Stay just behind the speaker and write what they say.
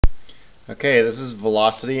Okay, this is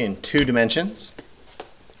velocity in 2 dimensions.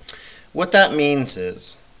 What that means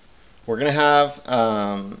is we're going to have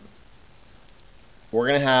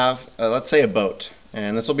let's say a boat,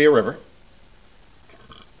 and this will be a river.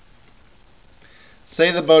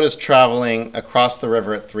 Say the boat is traveling across the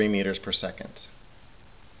river at 3 meters per second.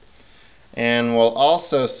 And we'll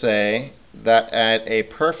also say that at a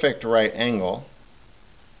perfect right angle,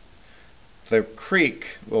 the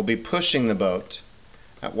creek will be pushing the boat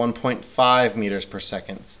at 1.5 meters per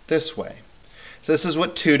second this way. So this is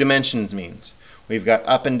what 2 dimensions means. We've got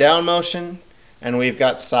up and down motion, and we've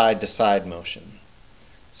got side to side motion.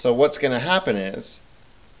 So what's going to happen is,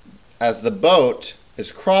 as the boat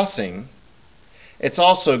is crossing, it's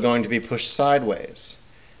also going to be pushed sideways,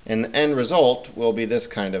 and the end result will be this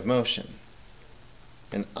kind of motion.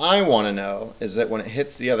 And I want to know is that when it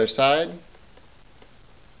hits the other side,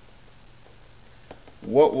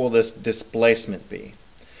 what will this displacement be?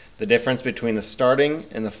 The difference between the starting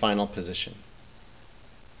and the final position.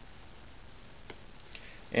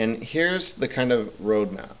 And here's the kind of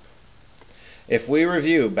roadmap. If we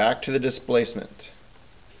review back to the displacement,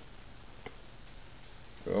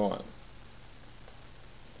 go on.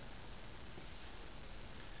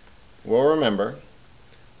 We'll remember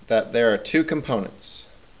that there are 2 components.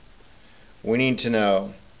 We need to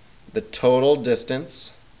know the total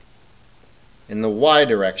distance in the y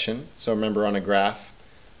direction. So remember, on a graph,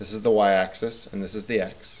 this is the y-axis and this is the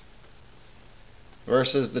x,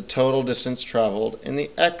 versus the total distance traveled in the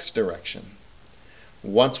x direction.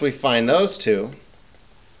 Once we find those 2,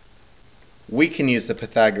 we can use the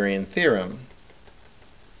Pythagorean theorem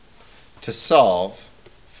to solve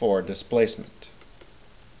for displacement.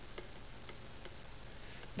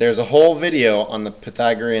 There's a whole video on the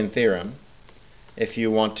Pythagorean theorem if you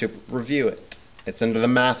want to review it. It's under the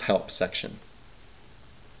math help section.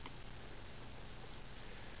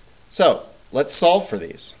 So let's solve for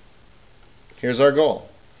these. Here's our goal.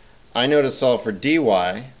 I know to solve for dy,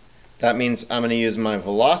 that means I'm going to use my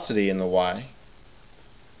velocity in the y,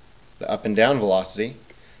 the up and down velocity,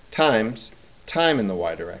 times time in the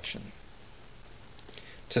y direction.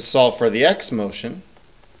 To solve for the x motion,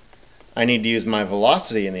 I need to use my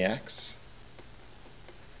velocity in the x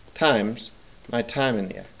times my time in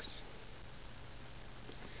the x.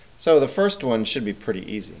 So the first one should be pretty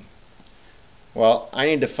easy. Well, I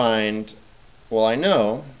need to find, well, I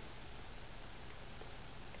know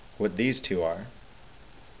what these 2 are.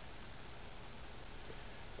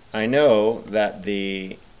 I know that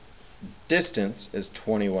the distance is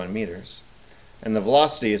 21 meters and the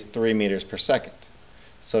velocity is 3 meters per second.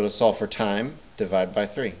 So to solve for time, divide by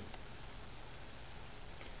 3.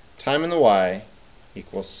 Time in the y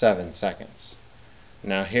equals 7 seconds.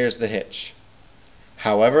 Now here's the hitch.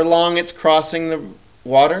 However long it's crossing the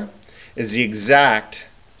water is the exact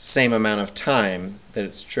same amount of time that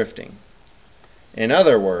it's drifting. In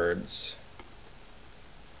other words,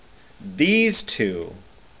 these 2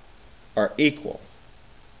 are equal.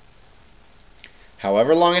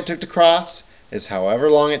 However long it took to cross is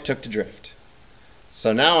however long it took to drift.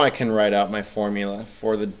 So now I can write out my formula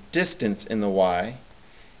for the distance in the y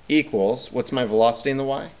equals, what's my velocity in the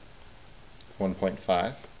y?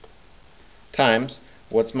 1.5 times,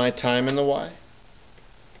 what's my time in the y?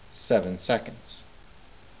 7 seconds.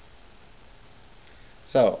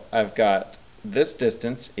 So I've got this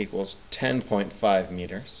distance equals 10.5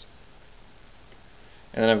 meters.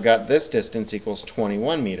 And then I've got this distance equals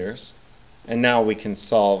 21 meters. And now we can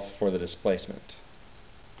solve for the displacement.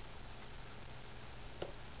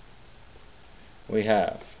 We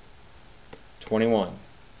have 21,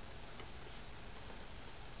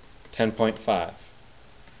 10.5.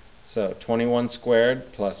 So 21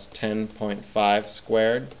 squared plus 10.5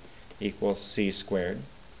 squared equals c squared.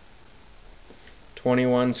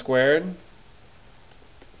 21 squared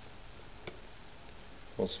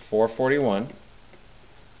equals 441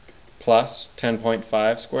 plus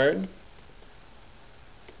 10.5 squared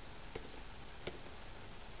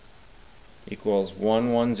equals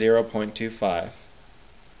 110.25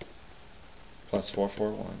 plus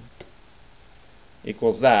 441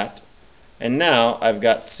 equals that. And now I've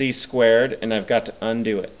got c squared, and I've got to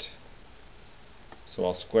undo it. So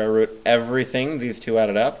I'll square root everything, these 2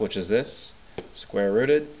 added up, which is this, square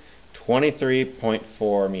rooted,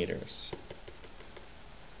 23.4 meters.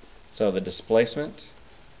 So the displacement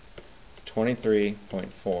is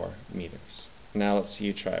 23.4 meters. Now let's see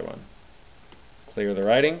you try one. Clear the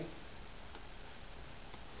writing.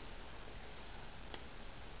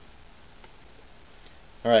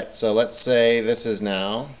 Alright, so let's say this is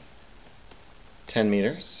now 10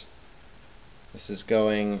 meters. This is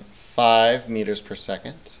going 5 meters per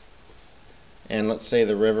second. and let's say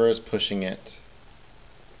the river is pushing it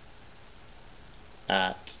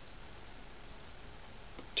at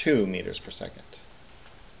 2 meters per second.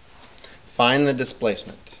 Find the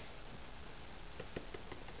displacement.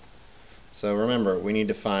 So remember, we need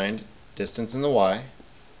to find distance in the y,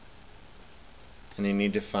 and you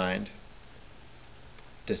need to find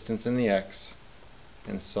distance in the x,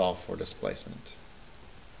 and solve for displacement.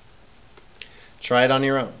 Try it on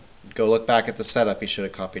your own. Go look back at the setup you should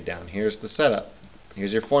have copied down. Here's the setup.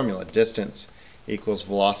 Here's your formula. Distance equals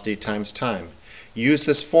velocity times time. Use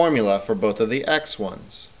this formula for both of the x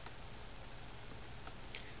ones.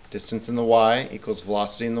 Distance in the y equals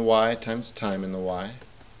velocity in the y times time in the y.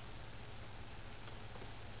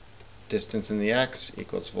 Distance in the x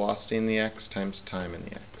equals velocity in the x times time in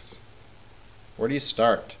the x. Where do you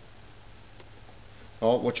start?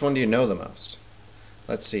 Well, which one do you know the most?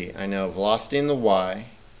 Let's see. I know velocity in the y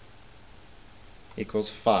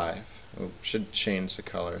equals 5. Oh, should change the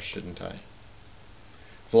color, shouldn't I?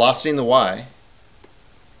 Velocity in the y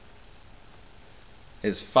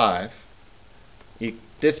is 5.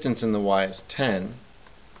 Distance in the y is 10.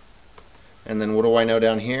 And then what do I know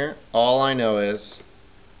down here? All I know is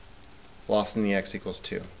velocity in the x equals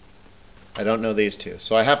 2. I don't know these two,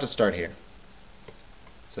 so I have to start here.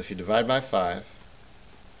 So if you divide by 5,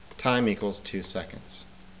 time equals 2 seconds.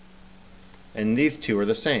 And these two are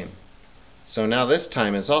the same. So now this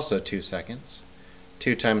time is also 2 seconds.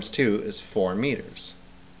 2 times 2 is 4 meters.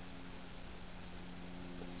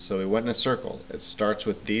 So we went in a circle. It starts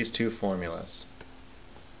with these two formulas.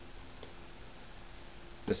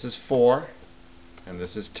 This is 4, and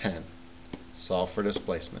this is 10. Solve for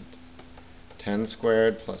displacement. 10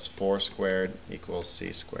 squared plus 4 squared equals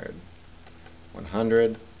c squared.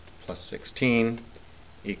 100 plus 16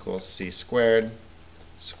 equals c squared.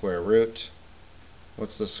 Square root.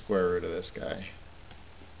 What's the square root of this guy?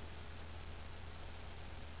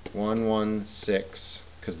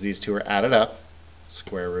 116, because these two are added up,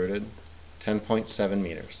 square rooted, 10.7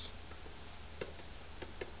 meters.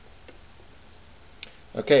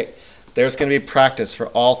 Okay, there's going to be practice for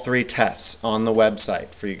all 3 tests on the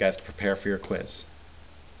website for you guys to prepare for your quiz.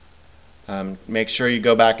 Make sure you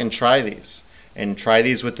go back and try these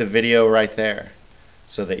with the video right there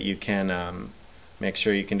so that you can make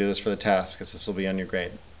sure you can do this for the task, because this will be on your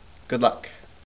grade. Good luck.